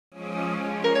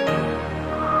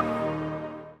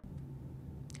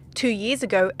2 years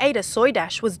ago, Ada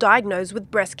Soydash was diagnosed with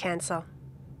breast cancer.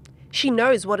 She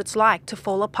knows what it's like to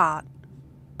fall apart.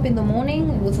 In the morning,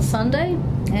 it was a Sunday,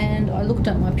 and I looked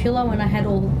at my pillow and I had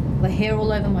all the hair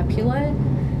all over my pillow.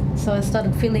 So I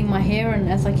started feeling my hair, and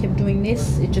as I kept doing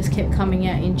this, it just kept coming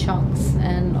out in chunks.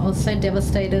 And I was so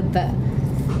devastated that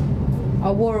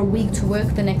I wore a wig to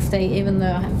work the next day, even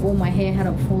though all my hair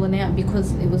hadn't fallen out,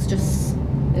 because it was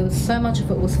so much of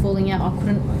it was falling out, I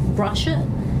couldn't brush it.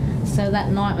 So that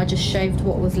night I just shaved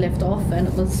what was left off, and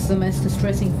it was the most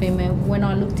distressing feeling. When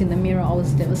I looked in the mirror, I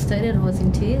was devastated, I was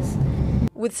in tears.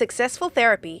 With successful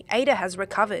therapy, Ada has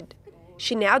recovered.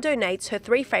 She now donates her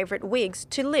 3 favourite wigs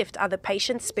to lift other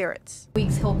patients' spirits.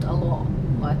 Wigs helped a lot.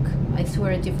 Like, I used to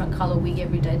wear a different colour wig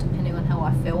every day depending on how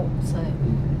I felt.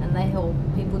 And they help.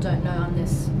 People don't know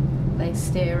unless they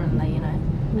stare and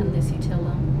unless you tell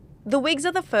them. The wigs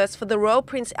are the first for the Royal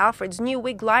Prince Alfred's new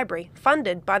wig library,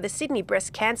 funded by the Sydney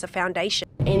Breast Cancer Foundation.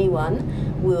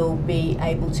 Anyone will be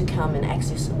able to come and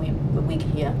access a wig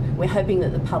here. We're hoping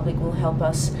that the public will help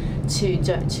us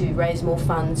to raise more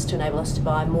funds to enable us to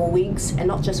buy more wigs, and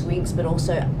not just wigs but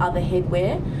also other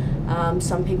headwear.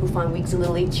 Some people find wigs a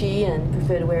little itchy and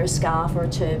prefer to wear a scarf or a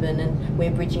turban, and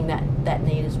we're bridging that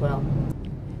need as well.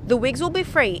 The wigs will be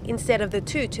free instead of the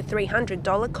 $200 to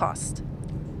 $300 cost.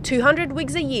 200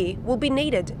 wigs a year will be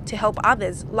needed to help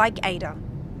others like Ada.